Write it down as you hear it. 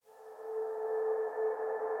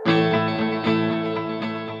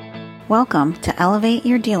Welcome to Elevate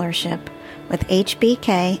Your Dealership with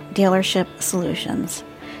HBK Dealership Solutions.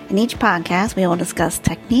 In each podcast, we will discuss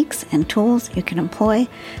techniques and tools you can employ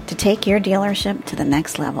to take your dealership to the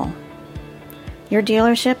next level. Your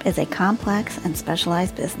dealership is a complex and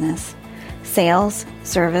specialized business. Sales,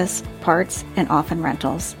 service, parts, and often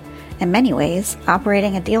rentals. In many ways,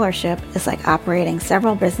 operating a dealership is like operating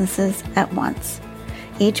several businesses at once,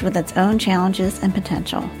 each with its own challenges and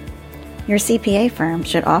potential. Your CPA firm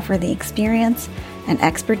should offer the experience and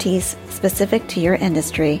expertise specific to your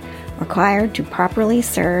industry required to properly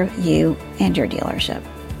serve you and your dealership.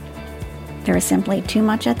 There is simply too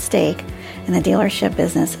much at stake, and the dealership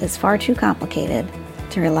business is far too complicated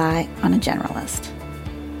to rely on a generalist.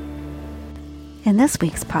 In this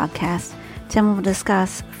week's podcast, Tim will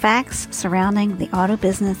discuss facts surrounding the auto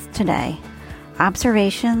business today,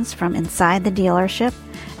 observations from inside the dealership,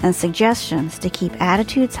 and suggestions to keep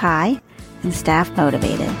attitudes high and staff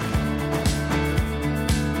motivated.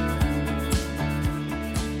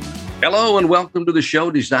 Hello and welcome to the show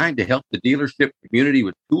designed to help the dealership community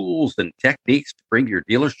with tools and techniques to bring your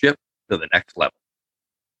dealership to the next level.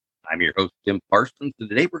 I'm your host, Tim Parsons, and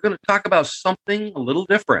today we're going to talk about something a little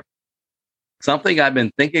different. Something I've been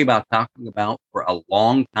thinking about talking about for a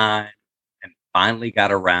long time and finally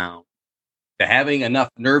got around to having enough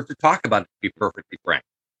nerve to talk about it, to be perfectly frank.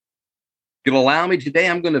 If you'll allow me today,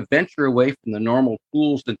 I'm going to venture away from the normal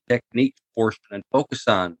tools and techniques portion and focus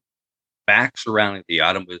on facts surrounding the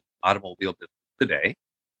automobile business today,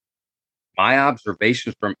 my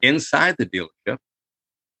observations from inside the dealership,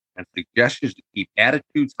 and suggestions to keep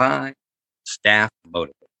attitudes high, staff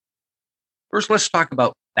motivated. First, let's talk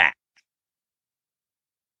about facts.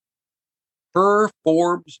 Per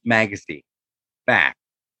Forbes magazine, fact,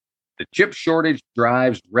 the chip shortage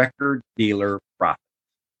drives record dealer profits.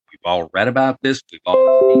 We've all read about this. We've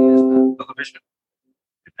all seen this on television.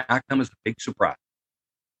 It did not come as a big surprise.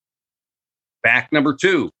 Fact number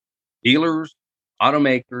 2, dealers,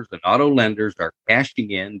 automakers, and auto lenders are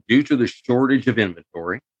cashing in due to the shortage of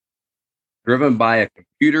inventory, driven by a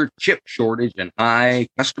computer chip shortage and high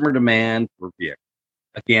customer demand for vehicles.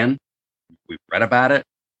 Again, we've read about it.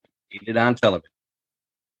 We've seen it on television.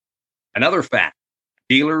 Another fact.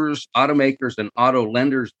 Dealers, automakers, and auto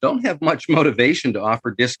lenders don't have much motivation to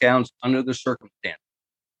offer discounts under the circumstances.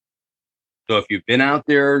 So if you've been out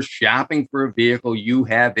there shopping for a vehicle, you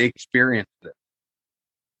have experienced this.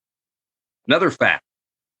 Another fact,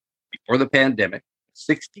 before the pandemic,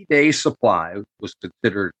 60-day supply was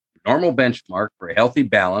considered a normal benchmark for a healthy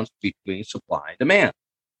balance between supply and demand.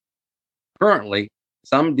 Currently,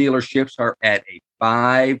 some dealerships are at a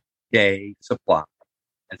 5-day supply,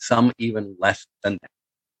 and some even less than that.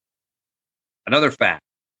 Another fact,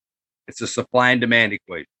 it's a supply and demand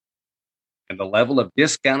equation. And the level of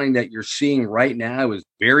discounting that you're seeing right now is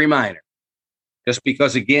very minor. Just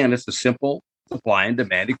because, again, it's a simple supply and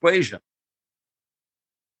demand equation.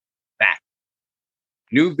 Fact,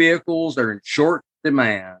 new vehicles are in short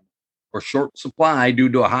demand or short supply due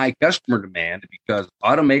to a high customer demand because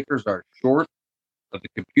automakers are short of the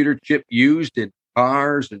computer chip used in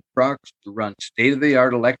cars and trucks to run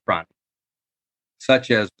state-of-the-art electronics,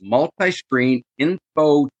 such as multi-screen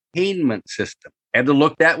infotainment system. Had to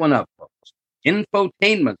look that one up, folks.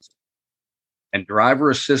 Infotainment system and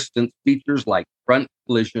driver assistance features like front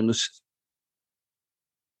collision assist.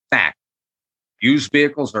 Fact, used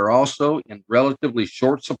vehicles are also in relatively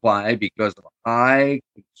short supply because of high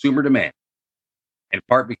consumer demand, in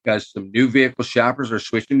part because some new vehicle shoppers are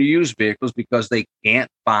switching to used vehicles because they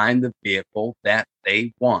can't find the vehicle that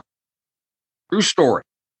they want. True story.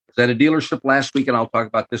 I was at a dealership last week, and I'll talk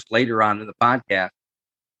about this later on in the podcast.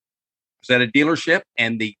 I was at a dealership,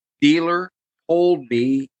 and the dealer told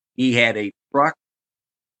me he had a truck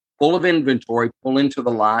full of inventory pull into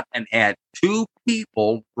the lot and had 2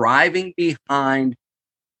 people driving behind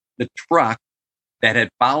the truck that had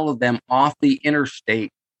followed them off the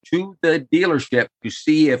interstate to the dealership to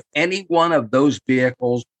see if any one of those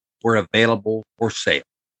vehicles were available for sale.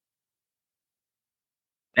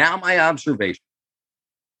 Now, my observation.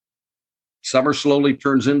 Summer slowly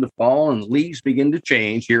turns into fall and leaves begin to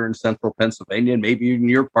change here in central Pennsylvania and maybe in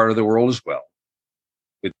your part of the world as well.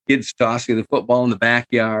 With kids tossing the football in the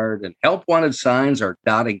backyard and help wanted signs are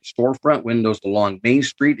dotting storefront windows along Main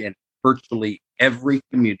Street in virtually every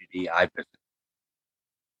community I visit.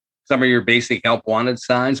 Some are your basic help wanted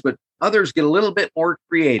signs, but others get a little bit more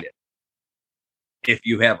creative. If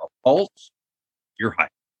you have a pulse, you're hired.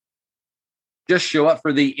 Just show up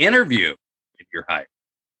for the interview if you're hired.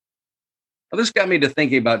 Well, this got me to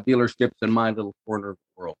thinking about dealerships in my little corner of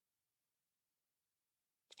the world.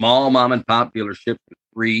 Small mom and pop dealerships with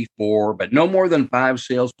 3, 4, but no more than 5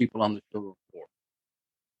 salespeople on the showroom floor.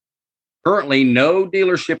 Currently, no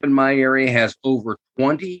dealership in my area has over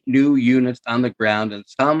 20 new units on the ground, and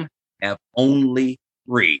some have only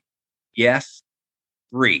 3. Yes,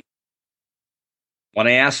 3. When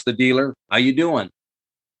I ask the dealer, how you doing?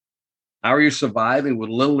 How are you surviving with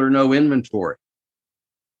little or no inventory?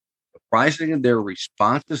 Surprisingly, their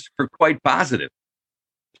responses are quite positive.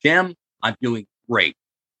 Jim, I'm doing great.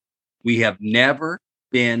 We have never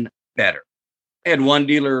been better. I had one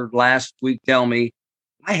dealer last week tell me,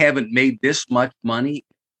 I haven't made this much money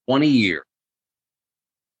in 20 years.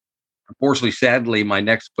 Unfortunately, sadly, my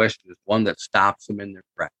next question is one that stops them in their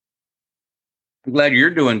tracks. I'm glad you're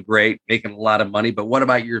doing great, making a lot of money, but what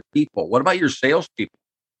about your people? What about your salespeople?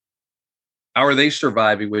 How are they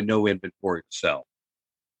surviving with no inventory to sell?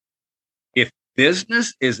 If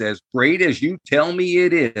business is as great as you tell me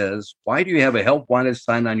it is, why do you have a help wanted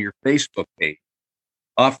sign on your Facebook page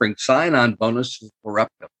offering sign-on bonuses for up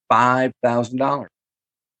to $5,000?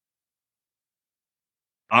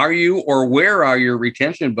 Are you or where are your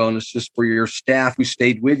retention bonuses for your staff who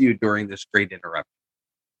stayed with you during this great interruption?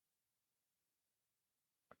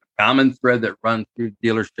 A common thread that runs through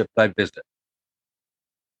dealerships I visit.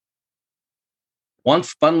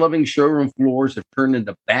 Once fun-loving showroom floors have turned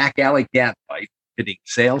into back alley catfights, pitting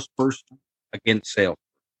salesperson against salesperson.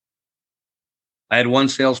 I had one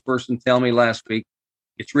salesperson tell me last week,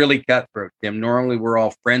 it's really cutthroat, Tim. Normally we're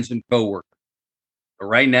all friends and coworkers. But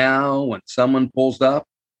right now, when someone pulls up,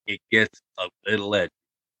 it gets a little edgy.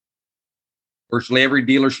 Virtually every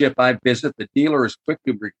dealership I visit, the dealer is quick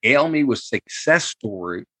to regale me with success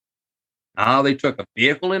stories, how they took a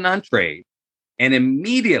vehicle in on trade and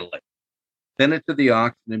immediately sent it to the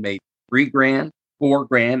auction and made $3,000,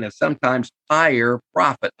 $4,000, and sometimes higher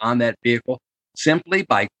profit on that vehicle simply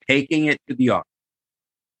by taking it to the auction.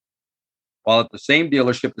 While at the same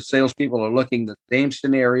dealership, the salespeople are looking at the same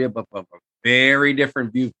scenario, but from a very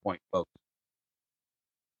different viewpoint, folks.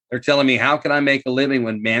 They're telling me, how can I make a living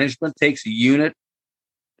when management takes a unit?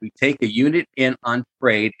 We take a unit in on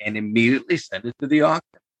trade and immediately send it to the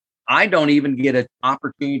auction. I don't even get an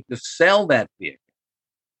opportunity to sell that vehicle.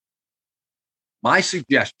 My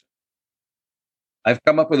suggestion, I've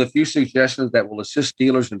come up with a few suggestions that will assist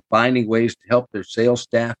dealers in finding ways to help their sales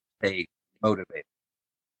staff stay motivated.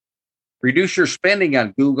 Reduce your spending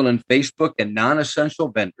on Google and Facebook and non-essential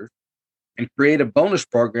vendors and create a bonus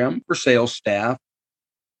program for sales staff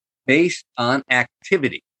based on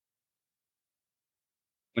activity.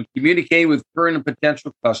 When communicating with current and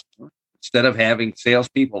potential customers, instead of having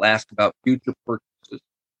salespeople ask about future purchases,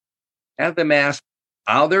 have them ask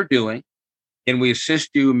how they're doing. Can we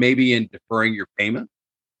assist you maybe in deferring your payment,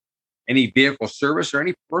 any vehicle service, or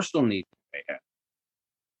any personal needs you may have?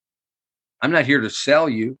 I'm not here to sell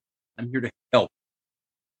you. I'm here to help.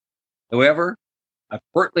 However, I've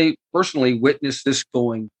personally witnessed this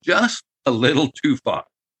going just a little too far.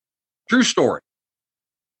 True story.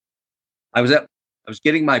 I was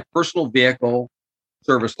getting my personal vehicle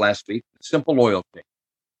service last week, a simple oil change.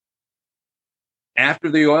 After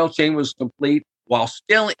the oil change was complete, while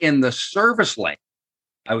still in the service lane,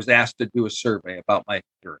 I was asked to do a survey about my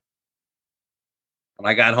experience.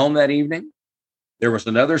 When I got home that evening, there was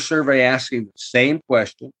another survey asking the same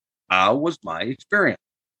question: how was my experience?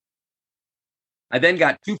 I then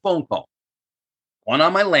got 2 phone calls, one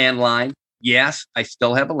on my landline. Yes, I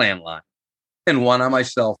still have a landline, and one on my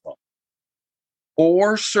cell phone.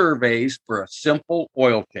 4 surveys for a simple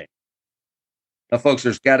oil change. Now, folks,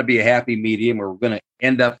 there's got to be a happy medium, or we're going to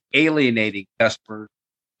end up alienating customers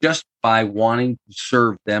just by wanting to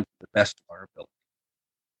serve them to the best of our ability.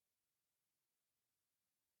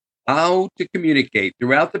 How to communicate.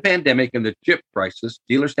 Throughout the pandemic and the chip crisis,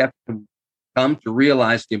 dealers have to come to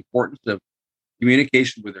realize the importance of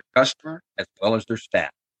communication with their customer as well as their staff.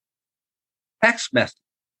 Text message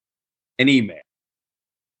and email.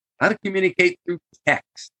 How to communicate through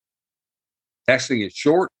text. Texting is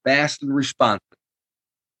short, fast, and responsive.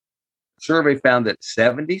 The survey found that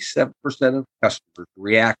 77% of customers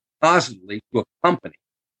react positively to a company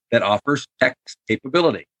that offers text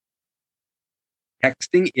capability.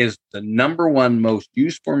 Texting is the number one most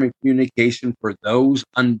used form of communication for those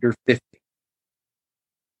under 50.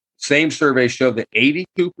 Same survey showed that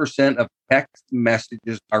 82% of text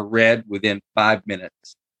messages are read within 5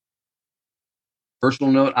 minutes.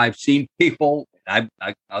 Personal note, I've seen people,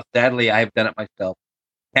 sadly, I have done it myself,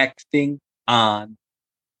 texting on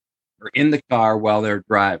or in the car while they're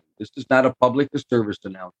driving. This is not a public service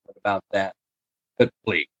announcement about that, but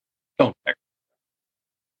please, don't text.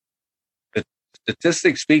 The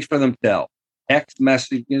statistics speak for themselves. Text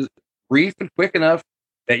messages brief and quick enough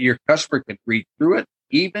that your customer can read through it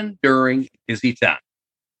even during busy time.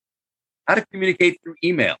 How to communicate through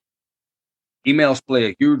email. Emails play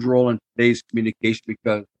a huge role in today's communication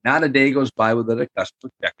because not a day goes by without a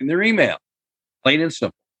customer checking their email. Plain and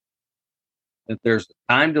simple. If there's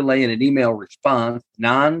a time delay in an email response,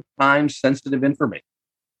 non-time sensitive information,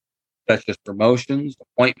 such as promotions,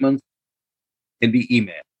 appointments, can be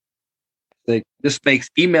emailed. This makes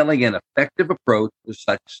emailing an effective approach to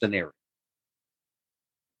such scenarios.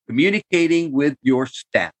 Communicating with your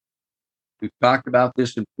staff. We've talked about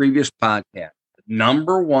this in previous podcasts. The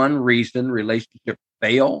number one reason relationships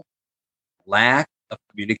fail, lack of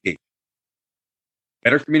communication.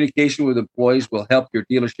 Better communication with employees will help your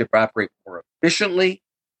dealership operate more efficiently,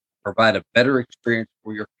 provide a better experience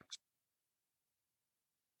for your customers.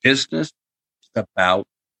 Business is about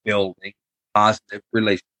building positive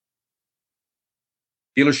relationships.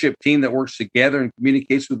 Dealership team that works together and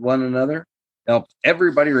communicates with one another helps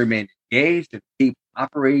everybody remain engaged and keep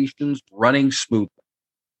operations running smoothly.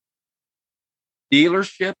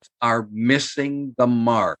 Dealerships are missing the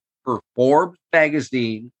mark. Per Forbes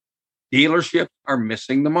magazine, dealerships are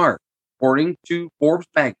missing the mark. According to Forbes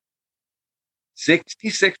magazine,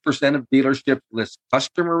 66% of dealerships list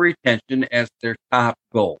customer retention as their top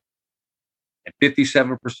goal, and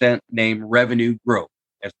 57% name revenue growth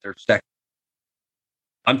as their second.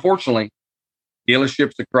 Unfortunately,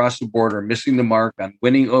 dealerships across the board are missing the mark on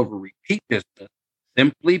winning over repeat business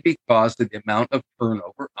simply because of the amount of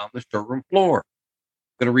turnover on the showroom floor.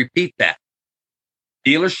 I'm going to repeat that.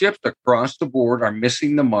 Dealerships across the board are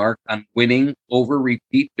missing the mark on winning over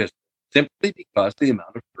repeat business simply because of the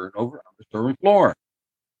amount of turnover on the showroom floor.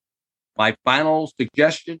 My final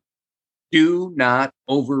suggestion, do not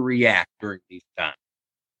overreact during these times.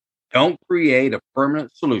 Don't create a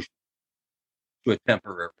permanent solution to a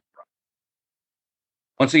temporary problem.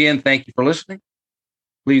 Once again, thank you for listening.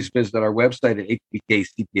 Please visit our website at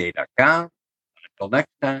hbkcpa.com. Until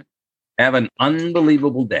next time, have an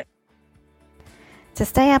unbelievable day. To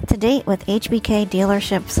stay up to date with HBK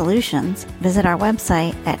Dealership Solutions, visit our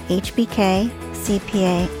website at hbkcpa.com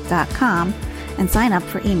and sign up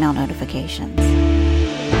for email notifications.